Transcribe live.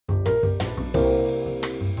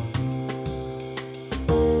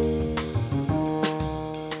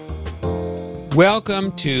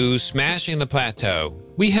Welcome to Smashing the Plateau.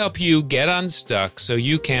 We help you get unstuck so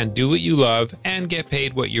you can do what you love and get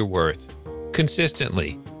paid what you're worth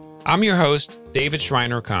consistently. I'm your host, David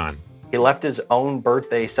Schreiner-Kahn. He left his own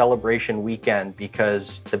birthday celebration weekend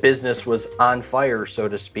because the business was on fire, so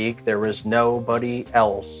to speak. There was nobody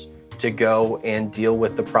else to go and deal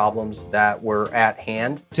with the problems that were at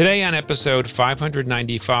hand. Today on episode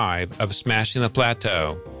 595 of Smashing the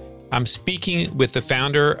Plateau, I'm speaking with the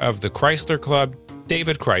founder of the Chrysler Club,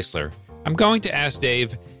 David Chrysler. I'm going to ask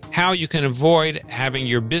Dave how you can avoid having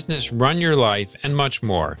your business run your life and much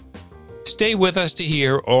more. Stay with us to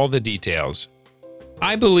hear all the details.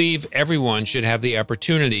 I believe everyone should have the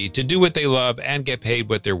opportunity to do what they love and get paid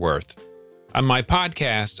what they're worth. On my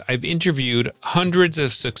podcast, I've interviewed hundreds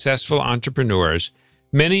of successful entrepreneurs,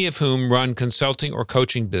 many of whom run consulting or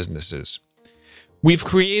coaching businesses. We've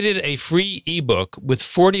created a free ebook with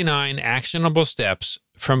 49 actionable steps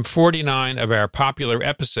from 49 of our popular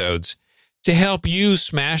episodes to help you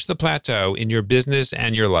smash the plateau in your business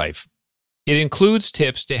and your life. It includes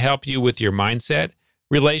tips to help you with your mindset,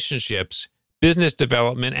 relationships, business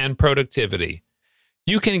development, and productivity.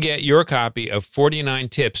 You can get your copy of 49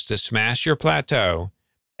 tips to smash your plateau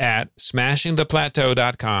at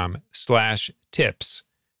smashingtheplateau.com/tips.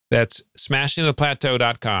 That's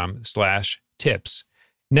smashingtheplateau.com/tips.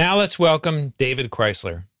 Now let's welcome David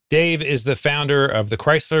Chrysler. Dave is the founder of the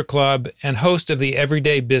Chrysler Club and host of the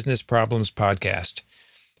Everyday Business Problems podcast.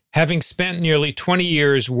 Having spent nearly 20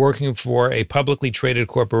 years working for a publicly traded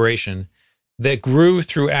corporation that grew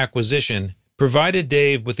through acquisition, provided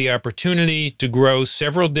Dave with the opportunity to grow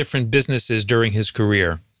several different businesses during his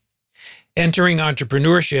career. Entering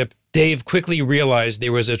entrepreneurship, Dave quickly realized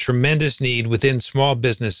there was a tremendous need within small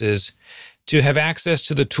businesses to have access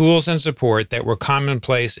to the tools and support that were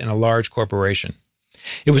commonplace in a large corporation.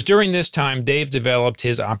 It was during this time Dave developed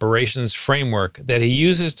his operations framework that he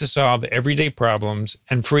uses to solve everyday problems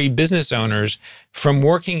and free business owners from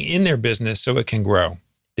working in their business so it can grow.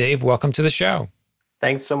 Dave, welcome to the show.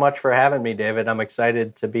 Thanks so much for having me, David. I'm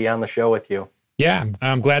excited to be on the show with you. Yeah,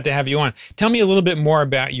 I'm glad to have you on. Tell me a little bit more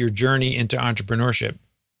about your journey into entrepreneurship.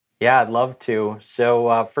 Yeah, I'd love to.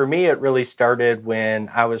 So for me, it really started when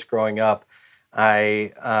I was growing up.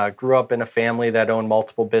 I grew up in a family that owned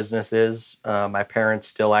multiple businesses. My parents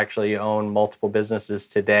still actually own multiple businesses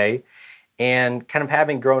today. And kind of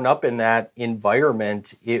having grown up in that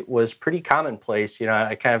environment, it was pretty commonplace. You know,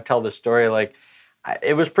 I kind of tell the story like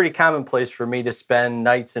it was pretty commonplace for me to spend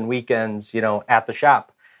nights and weekends, at the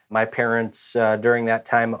shop. My parents during that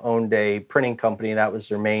time owned a printing company. That was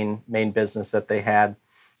their main business that they had.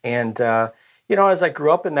 And as I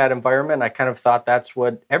grew up in that environment, I kind of thought that's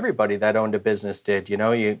what everybody that owned a business did.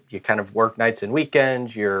 You kind of work nights and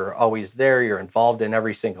weekends. You're always there. You're involved in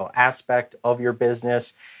every single aspect of your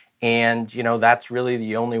business. And, that's really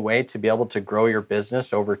the only way to be able to grow your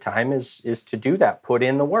business over time is to do that, put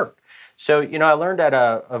in the work. So, I learned at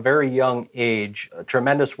a very young age a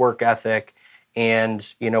tremendous work ethic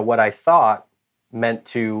and, what I thought meant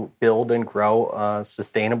to build and grow a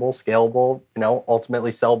sustainable, scalable,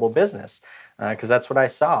 ultimately sellable business. Because that's what I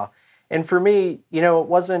saw. And for me, it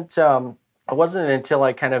wasn't until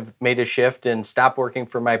I kind of made a shift and stopped working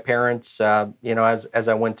for my parents, as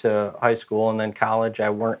I went to high school and then college,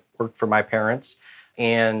 I worked for my parents.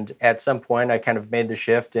 And at some point, I kind of made the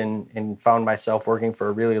shift and found myself working for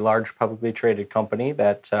a really large publicly traded company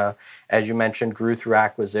that, as you mentioned, grew through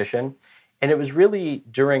acquisition. And it was really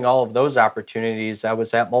during all of those opportunities, I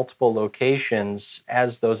was at multiple locations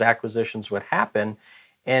as those acquisitions would happen.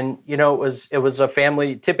 And, it was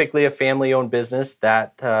typically a family-owned business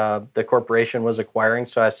that the corporation was acquiring.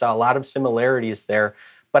 So I saw a lot of similarities there.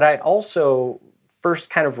 But I also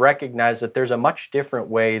first kind of recognized that there's a much different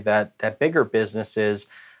way that bigger businesses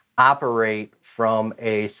operate from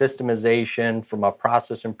a systemization, from a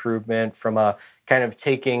process improvement, from a kind of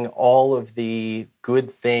taking all of the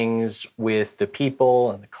good things with the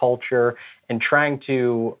people and the culture and trying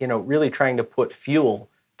to put fuel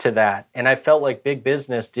to that. And I felt like big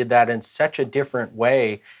business did that in such a different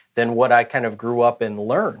way than what I kind of grew up and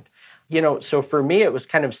learned. So for me, it was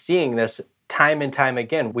kind of seeing this time and time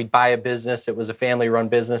again. We'd buy a business. It was a family-run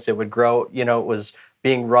business. It would grow. It was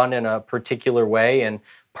being run in a particular way. And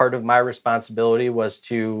part of my responsibility was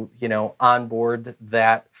to, onboard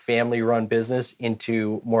that family-run business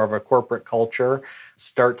into more of a corporate culture,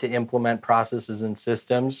 start to implement processes and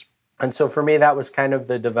systems. And so for me, that was kind of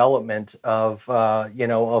the development of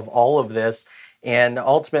all of this. And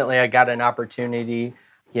ultimately, I got an opportunity,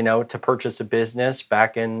 to purchase a business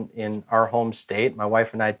back in our home state. My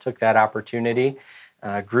wife and I took that opportunity,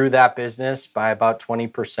 grew that business by about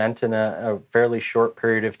 20% in a fairly short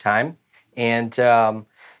period of time. And,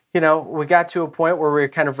 we got to a point where we were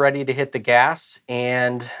kind of ready to hit the gas.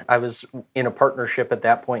 And I was in a partnership at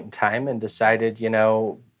that point in time and decided,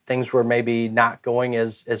 things were maybe not going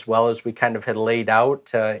as well as we kind of had laid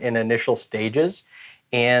out in initial stages.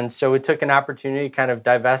 And so it took an opportunity to kind of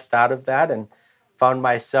divest out of that and found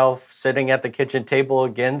myself sitting at the kitchen table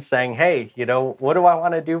again saying, hey, what do I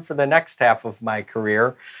want to do for the next half of my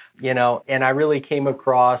career? And I really came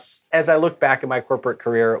across, as I look back at my corporate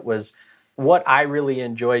career, it was what I really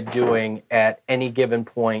enjoyed doing at any given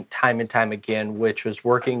point, time and time again, which was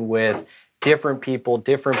working with different people,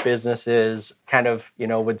 different businesses, kind of,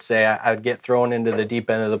 would say I would get thrown into the deep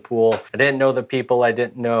end of the pool. I didn't know the people, I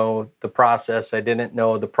didn't know the process, I didn't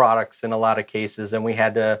know the products in a lot of cases. And we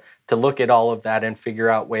had to look at all of that and figure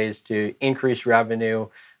out ways to increase revenue,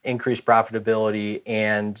 increase profitability,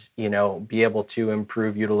 and, be able to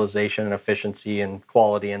improve utilization and efficiency and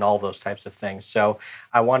quality and all those types of things. So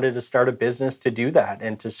I wanted to start a business to do that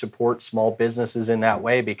and to support small businesses in that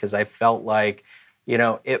way, because I felt like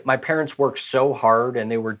my parents worked so hard and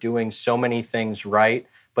they were doing so many things right,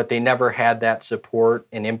 but they never had that support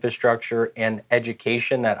and infrastructure and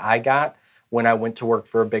education that I got when I went to work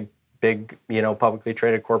for a big, publicly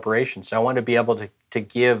traded corporation. So I wanted to be able to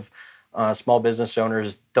give small business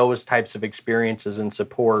owners those types of experiences and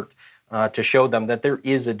support to show them that there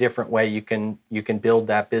is a different way you can build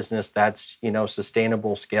that business that's,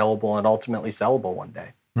 sustainable, scalable, and ultimately sellable one day.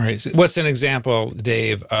 Right. So what's an example,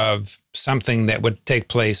 Dave, of something that would take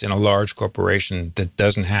place in a large corporation that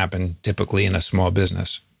doesn't happen typically in a small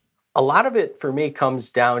business? A lot of it for me comes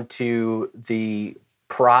down to the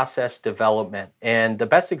process development. And the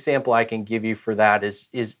best example I can give you for that is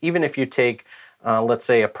even if you take, let's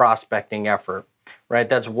say, a prospecting effort, right?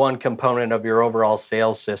 That's one component of your overall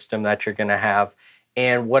sales system that you're going to have.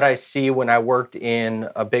 And what I see when I worked in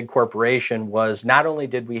a big corporation was not only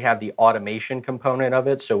did we have the automation component of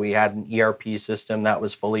it, so we had an ERP system that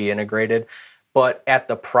was fully integrated, but at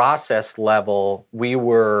the process level, we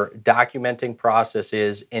were documenting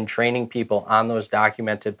processes and training people on those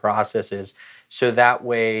documented processes. So that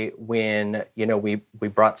way, when we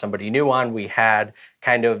brought somebody new on, we had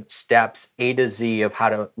kind of steps A to Z of how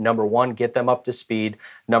to, number one, get them up to speed.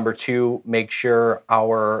 Number two, make sure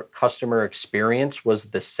our customer experience was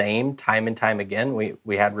the same time and time again.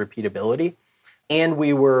 We had repeatability. And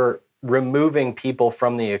we were removing people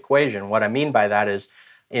from the equation. What I mean by that is,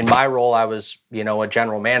 in my role, I was, a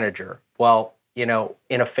general manager. Well, in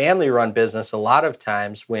a family-run business, a lot of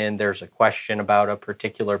times when there's a question about a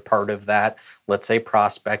particular part of that, let's say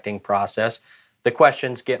prospecting process, the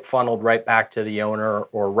questions get funneled right back to the owner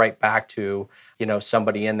or right back to,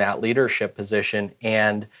 somebody in that leadership position.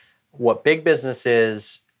 And what big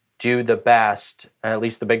businesses do the best, at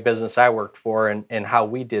least the big business I worked for and how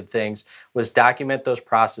we did things, was document those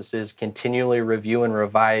processes, continually review and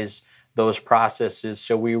revise those processes,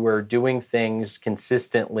 so we were doing things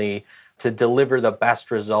consistently to deliver the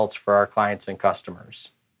best results for our clients and customers.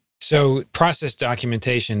 So process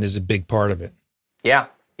documentation is a big part of it. Yeah,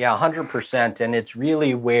 100%. And it's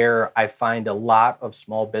really where I find a lot of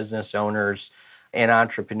small business owners and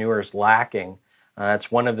entrepreneurs lacking.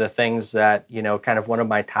 It's one of the things that, kind of one of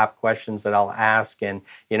my top questions that I'll ask. And,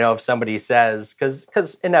 if somebody says,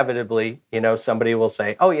 because inevitably, somebody will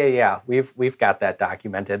say, oh, yeah, we've got that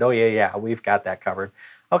documented. Oh, yeah, we've got that covered.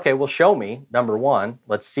 Okay, well, show me, number one,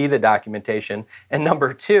 let's see the documentation. And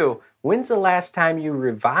number two, when's the last time you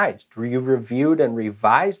reviewed and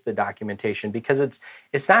revised the documentation? Because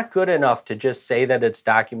it's not good enough to just say that it's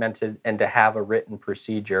documented and to have a written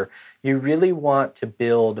procedure. You really want to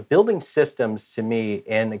building systems, to me,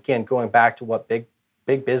 and again, going back to what big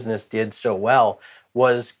business did so well,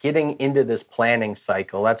 was getting into this planning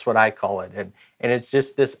cycle. That's what I call it. And it's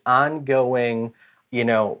just this ongoing,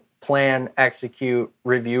 plan, execute,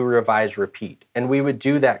 review, revise, repeat. And we would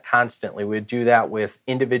do that constantly. We would do that with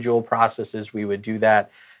individual processes. We would do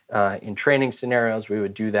that in training scenarios. We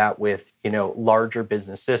would do that with, larger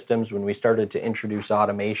business systems when we started to introduce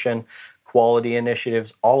automation, quality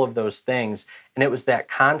initiatives, all of those things. And it was that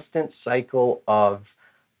constant cycle of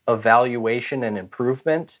evaluation and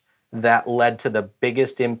improvement that led to the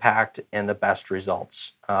biggest impact and the best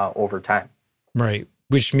results over time. Right,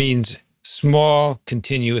 which means small,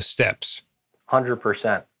 continuous steps.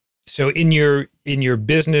 100%. So in your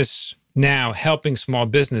business now, helping small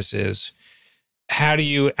businesses, how do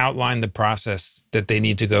you outline the process that they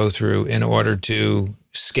need to go through in order to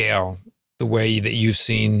scale the way that you've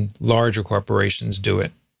seen larger corporations do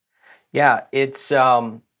it? Yeah, it's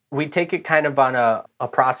we take it kind of on a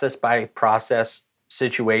process by process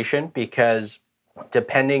situation, because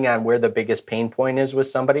depending on where the biggest pain point is with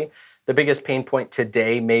somebody, the biggest pain point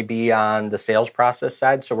today may be on the sales process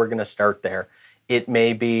side. So we're going to start there. It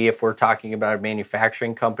may be, if we're talking about a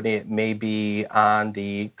manufacturing company, it may be on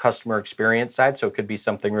the customer experience side. So it could be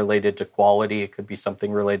something related to quality. It could be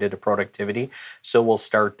something related to productivity. So we'll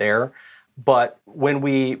start there. But when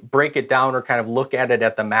we break it down or kind of look at it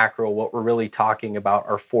at the macro, what we're really talking about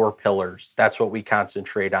are 4 pillars. That's what we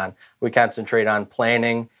concentrate on. We concentrate on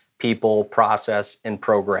planning, people, process, and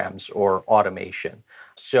programs or automation.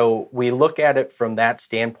 So we look at it from that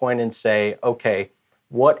standpoint and say, okay,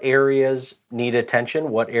 what areas need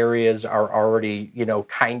attention? What areas are already,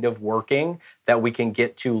 kind of working that we can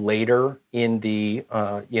get to later in the,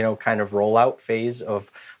 kind of rollout phase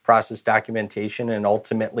of process documentation, and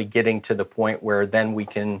ultimately getting to the point where then we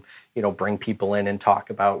can, bring people in and talk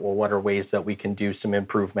about, well, what are ways that we can do some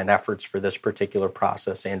improvement efforts for this particular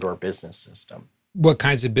process and or business system. What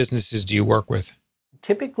kinds of businesses do you work with?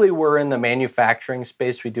 Typically, we're in the manufacturing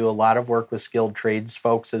space. We do a lot of work with skilled trades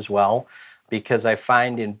folks as well, because I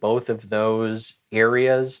find in both of those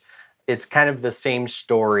areas, it's kind of the same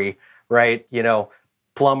story, right?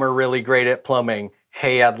 Plumber really great at plumbing.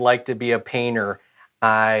 Hey, I'd like to be a painter.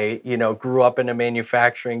 I, grew up in a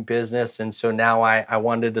manufacturing business, and so now I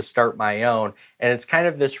wanted to start my own. And it's kind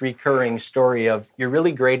of this recurring story of you're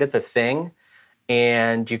really great at the thing,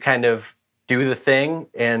 and you kind of do the thing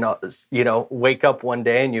and, wake up one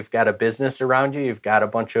day and you've got a business around you. You've got a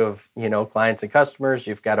bunch of, clients and customers.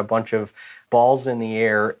 You've got a bunch of balls in the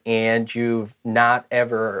air, and you've not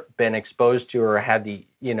ever been exposed to or had the,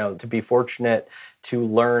 to be fortunate to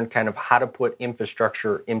learn kind of how to put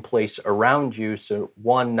infrastructure in place around you. So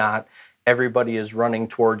one, not everybody is running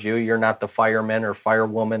towards you. You're not the fireman or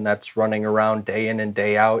firewoman that's running around day in and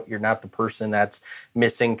day out. You're not the person that's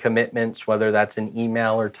missing commitments, whether that's an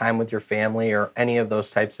email or time with your family or any of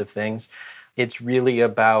those types of things. It's really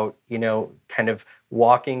about, kind of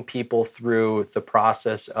walking people through the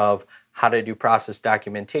process of how to do process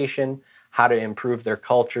documentation, how to improve their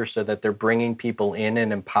culture so that they're bringing people in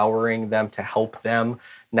and empowering them to help them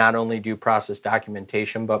not only do process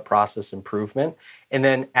documentation, but process improvement. And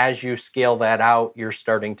then as you scale that out, you're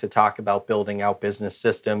starting to talk about building out business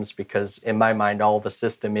systems, because in my mind, all the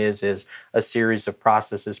system is a series of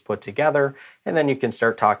processes put together. And then you can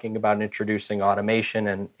start talking about introducing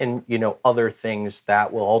automation and other things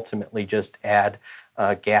that will ultimately just add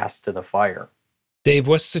gas to the fire. Dave,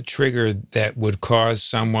 what's the trigger that would cause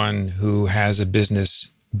someone who has a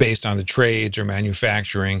business based on the trades or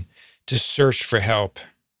manufacturing to search for help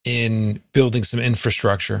in building some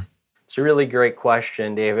infrastructure? It's a really great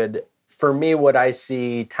question, David. For me, what I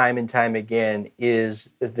see time and time again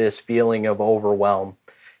is this feeling of overwhelm.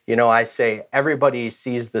 I say everybody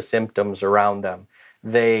sees the symptoms around them.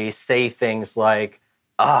 They say things like,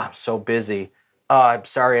 I'm so busy. I'm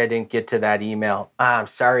sorry I didn't get to that email. I'm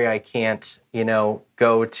sorry I can't,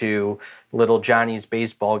 go to little Johnny's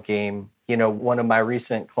baseball game. One of my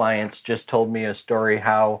recent clients just told me a story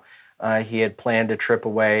how he had planned a trip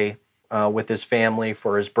away with his family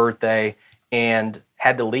for his birthday and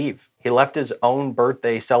had to leave. He left his own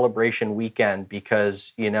birthday celebration weekend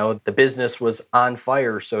because, the business was on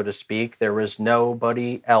fire, so to speak. There was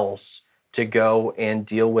nobody else to go and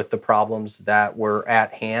deal with the problems that were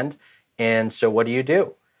at hand. And so what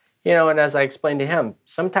do? And as I explained to him,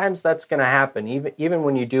 sometimes that's going to happen. Even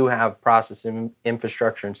when you do have process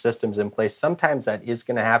infrastructure and systems in place, sometimes that is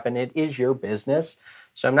going to happen. It is your business.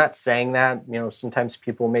 So I'm not saying that, sometimes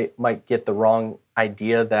people might get the wrong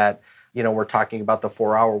idea that, we're talking about the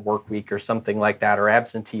 4-hour work week or something like that, or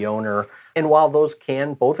absentee owner. And while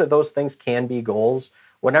both of those things can be goals,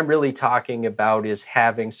 what I'm really talking about is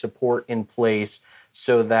having support in place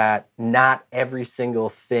so that not every single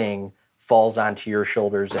thing falls onto your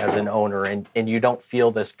shoulders as an owner, and you don't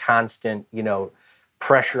feel this constant,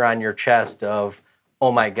 pressure on your chest of,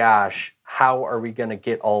 oh my gosh, how are we going to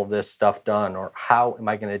get all of this stuff done? Or how am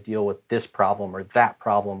I going to deal with this problem or that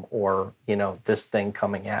problem or, this thing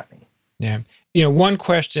coming at me? Yeah. One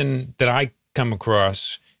question that I come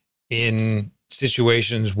across in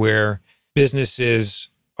situations where businesses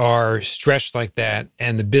are stretched like that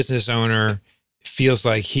and the business owner feels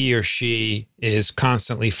like he or she is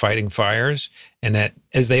constantly fighting fires, and that,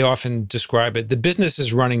 as they often describe it, the business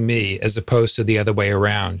is running me as opposed to the other way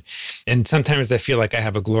around. And sometimes they feel like I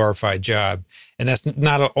have a glorified job, and that's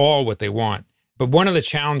not at all what they want. But one of the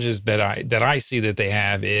challenges that I see that they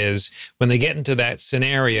have is when they get into that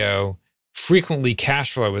scenario, frequently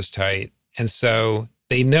cash flow is tight. And so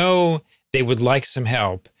they know they would like some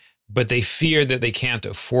help, but they fear that they can't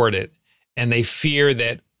afford it. And they fear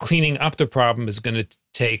that cleaning up the problem is going to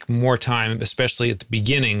take more time, especially at the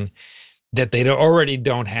beginning, that they already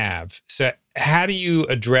don't have. So how do you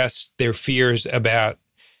address their fears about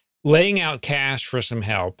laying out cash for some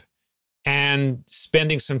help and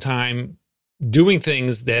spending some time doing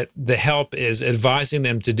things that the help is advising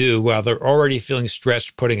them to do while they're already feeling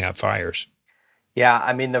stretched putting out fires? Yeah,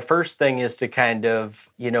 I mean, the first thing is to kind of,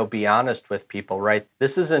 be honest with people, right?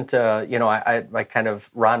 This isn't, I kind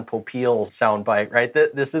of Ron Popeil soundbite, right?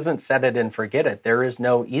 This isn't set it and forget it. There is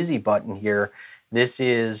no easy button here. This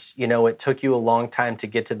is, it took you a long time to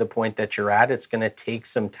get to the point that you're at. It's going to take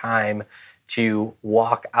some time to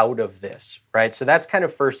walk out of this, right? So that's kind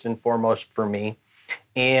of first and foremost for me.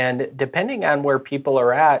 And depending on where people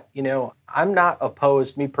are at, I'm not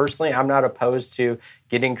opposed, me personally, I'm not opposed to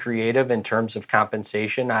getting creative in terms of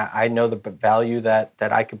compensation. I know the value that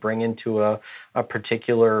I could bring into a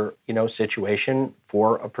particular, situation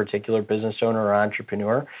for a particular business owner or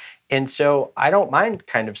entrepreneur. And so I don't mind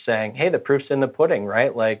kind of saying, hey, the proof's in the pudding,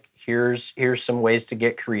 right? Like here's some ways to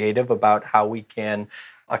get creative about how we can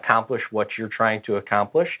accomplish what you're trying to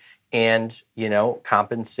accomplish and,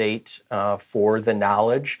 compensate for the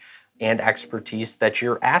knowledge and expertise that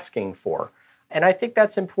you're asking for. And I think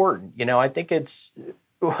that's important. I think it's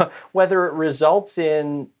whether it results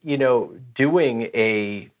in, doing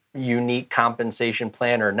a unique compensation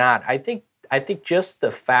plan or not. I think just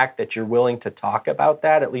the fact that you're willing to talk about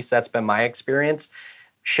that, at least that's been my experience,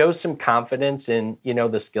 shows some confidence in,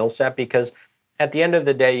 the skill set, because at the end of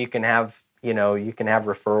the day, you can have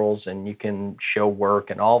referrals and you can show work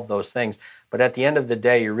and all of those things. But at the end of the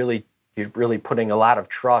day, you're really putting a lot of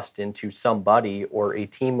trust into somebody or a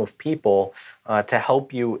team of people to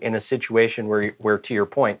help you in a situation where, to your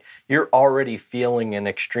point, you're already feeling an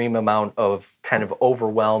extreme amount of kind of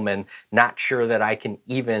overwhelm and not sure that I can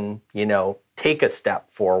even, take a step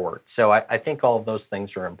forward. So I think all of those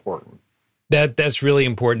things are important. That's really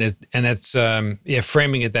important. And that's,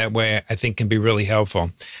 framing it that way, I think can be really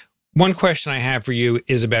helpful. One question I have for you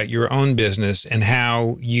is about your own business and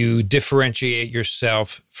how you differentiate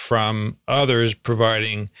yourself from others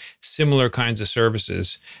providing similar kinds of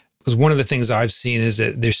services. Because one of the things I've seen is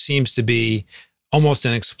that there seems to be almost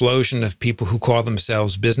an explosion of people who call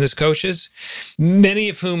themselves business coaches, many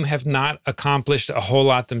of whom have not accomplished a whole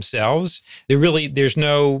lot themselves. There's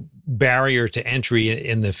no barrier to entry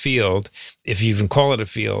in the field, if you even call it a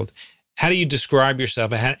field. How do you describe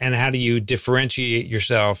yourself and how do you differentiate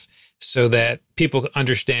yourself so that people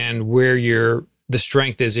understand where the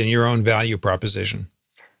strength is in your own value proposition?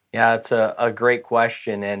 Yeah, it's a great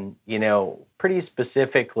question. And, pretty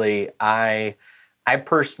specifically, I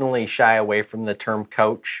personally shy away from the term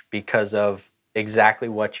coach because of exactly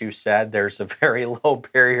what you said. There's a very low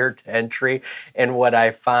barrier to entry. And what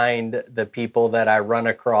I find the people that I run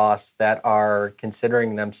across that are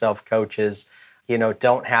considering themselves coaches,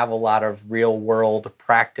 don't have a lot of real world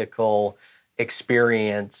practical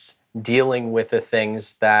experience dealing with the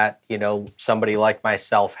things that, somebody like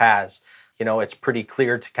myself has. It's pretty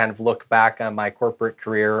clear to kind of look back on my corporate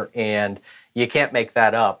career and you can't make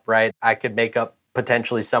that up, right? I could make up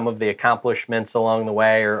potentially some of the accomplishments along the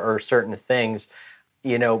way or certain things,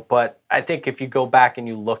 but I think if you go back and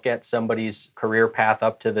you look at somebody's career path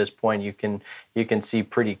up to this point, you can see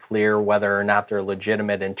pretty clear whether or not they're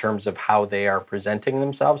legitimate in terms of how they are presenting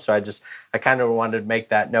themselves. So I kind of wanted to make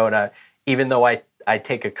that note. Even though I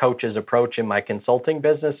take a coach's approach in my consulting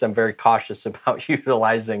business, I'm very cautious about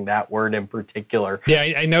utilizing that word in particular. Yeah,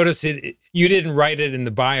 I noticed it. You didn't write it in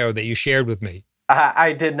the bio that you shared with me.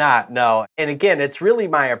 I did not, no. And again, it's really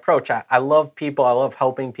my approach. I love people. I love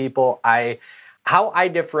helping people. How I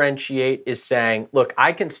differentiate is saying, look,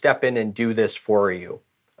 I can step in and do this for you,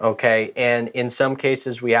 okay? And in some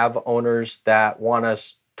cases, we have owners that want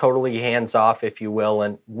us totally hands off, if you will,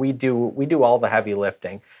 and we do all the heavy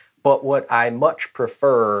lifting. But what I much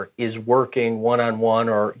prefer is working one-on-one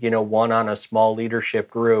or, one on a small leadership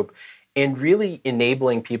group and really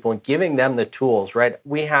enabling people and giving them the tools, right?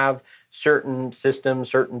 We have certain systems,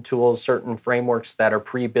 certain tools, certain frameworks that are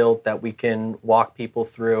pre-built that we can walk people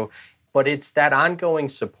through. But it's that ongoing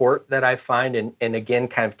support that I find, and again,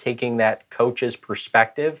 kind of taking that coach's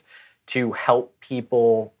perspective to help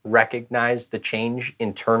people recognize the change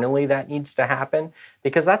internally that needs to happen,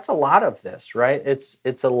 because that's a lot of this, right?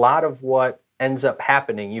 It's a lot of what ends up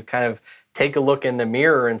happening. You kind of take a look in the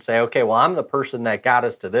mirror and say, okay, well, I'm the person that got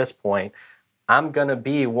us to this point. I'm going to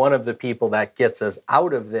be one of the people that gets us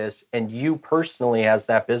out of this. And you personally, as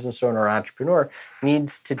that business owner or entrepreneur,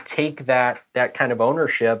 needs to take that kind of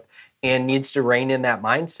ownership and needs to rein in that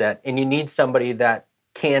mindset. And you need somebody that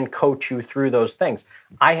can coach you through those things.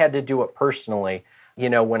 I had to do it personally.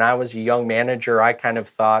 When I was a young manager, I kind of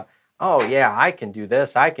thought oh yeah, I can do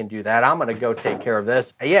this, I can do that, I'm going to go take care of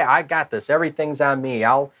this. Yeah, I got this. Everything's on me.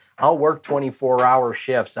 I'll work 24-hour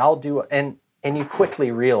shifts. I'll do and you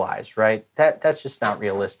quickly realize, right, that's just not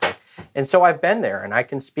realistic. And so I've been there and I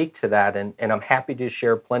can speak to that, and I'm happy to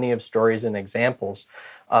share plenty of stories and examples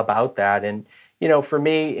about that. And for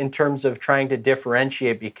me, in terms of trying to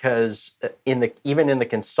differentiate, because even in the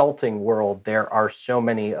consulting world, there are so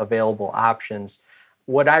many available options.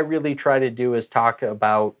 What I really try to do is talk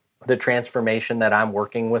about the transformation that I'm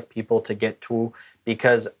working with people to get to,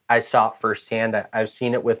 because I saw it firsthand. I've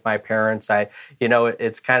seen it with my parents.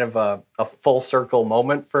 It's kind of a full circle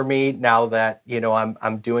moment for me now that,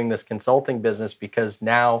 I'm doing this consulting business, because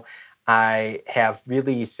now I have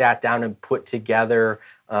really sat down and put together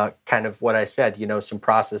kind of what I said, some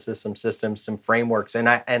processes, some systems, some frameworks, and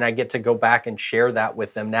I get to go back and share that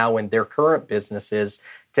with them now in their current businesses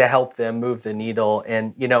to help them move the needle.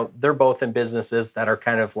 And, they're both in businesses that are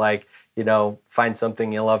kind of like, find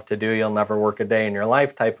something you love to do, you'll never work a day in your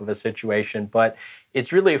life type of a situation. But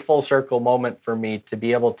it's really a full circle moment for me to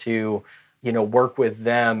be able to, work with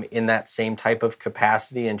them in that same type of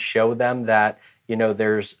capacity and show them that,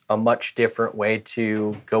 there's a much different way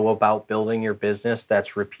to go about building your business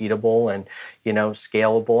that's repeatable and,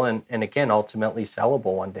 scalable and again, ultimately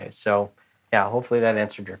sellable one day. So yeah, hopefully that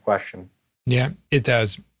answered your question. Yeah, it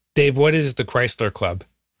does. Dave, what is the Chrysler Club?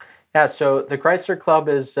 Yeah, so the Chrysler Club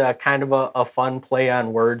is kind of a fun play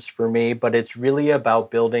on words for me, but it's really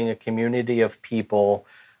about building a community of people,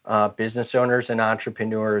 business owners and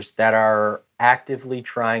entrepreneurs that are actively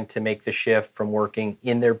trying to make the shift from working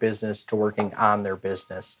in their business to working on their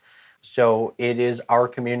business. So it is our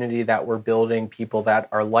community that we're building, people that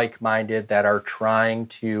are like-minded, that are trying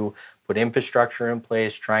to put infrastructure in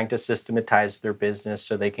place, trying to systematize their business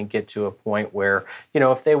so they can get to a point where,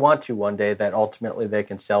 if they want to one day, that ultimately they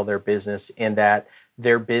can sell their business and that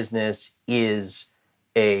their business is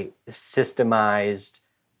a systemized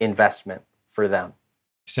investment for them.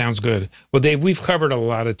 Sounds good. Well, Dave, we've covered a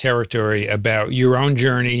lot of territory about your own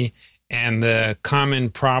journey and the common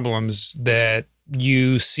problems that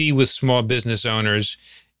you see with small business owners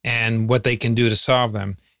and what they can do to solve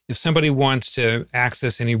them. If somebody wants to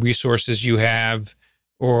access any resources you have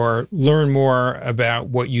or learn more about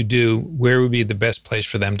what you do, where would be the best place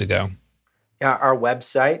for them to go? Yeah, our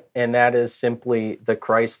website, and that is simply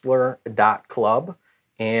thechrysler.club.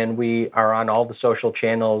 And we are on all the social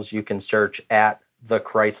channels. You can search at The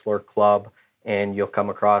Chrysler Club, and you'll come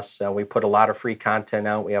across. We put a lot of free content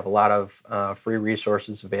out. We have a lot of free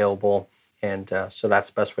resources available, and so that's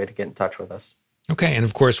the best way to get in touch with us. Okay, and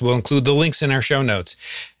of course, we'll include the links in our show notes.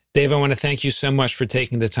 Dave, I want to thank you so much for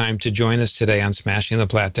taking the time to join us today on Smashing the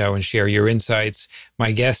Plateau and share your insights.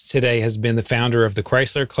 My guest today has been the founder of the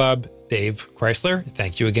Chrysler Club, Dave Chrysler.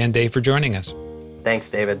 Thank you again, Dave, for joining us. Thanks,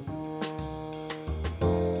 David.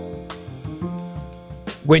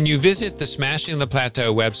 When you visit the Smashing the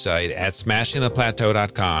Plateau website at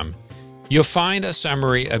smashingtheplateau.com, you'll find a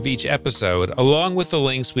summary of each episode along with the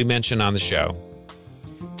links we mention on the show.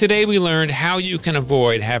 Today we learned how you can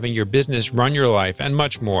avoid having your business run your life and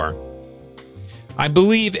much more. I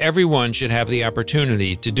believe everyone should have the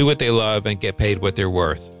opportunity to do what they love and get paid what they're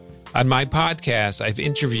worth. On my podcast, I've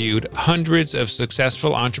interviewed hundreds of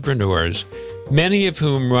successful entrepreneurs, many of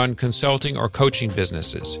whom run consulting or coaching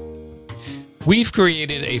businesses. We've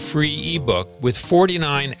created a free ebook with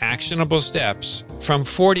 49 actionable steps from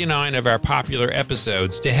 49 of our popular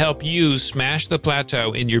episodes to help you smash the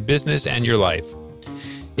plateau in your business and your life.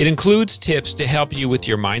 It includes tips to help you with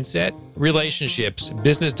your mindset, relationships,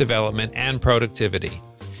 business development, and productivity.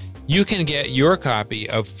 You can get your copy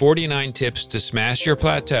of 49 Tips to Smash Your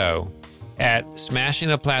Plateau at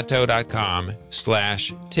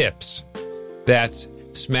smashingtheplateau.com/tips. That's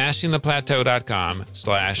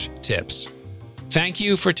smashingtheplateau.com/tips. Thank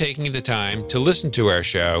you for taking the time to listen to our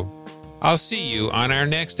show. I'll see you on our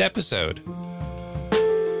next episode.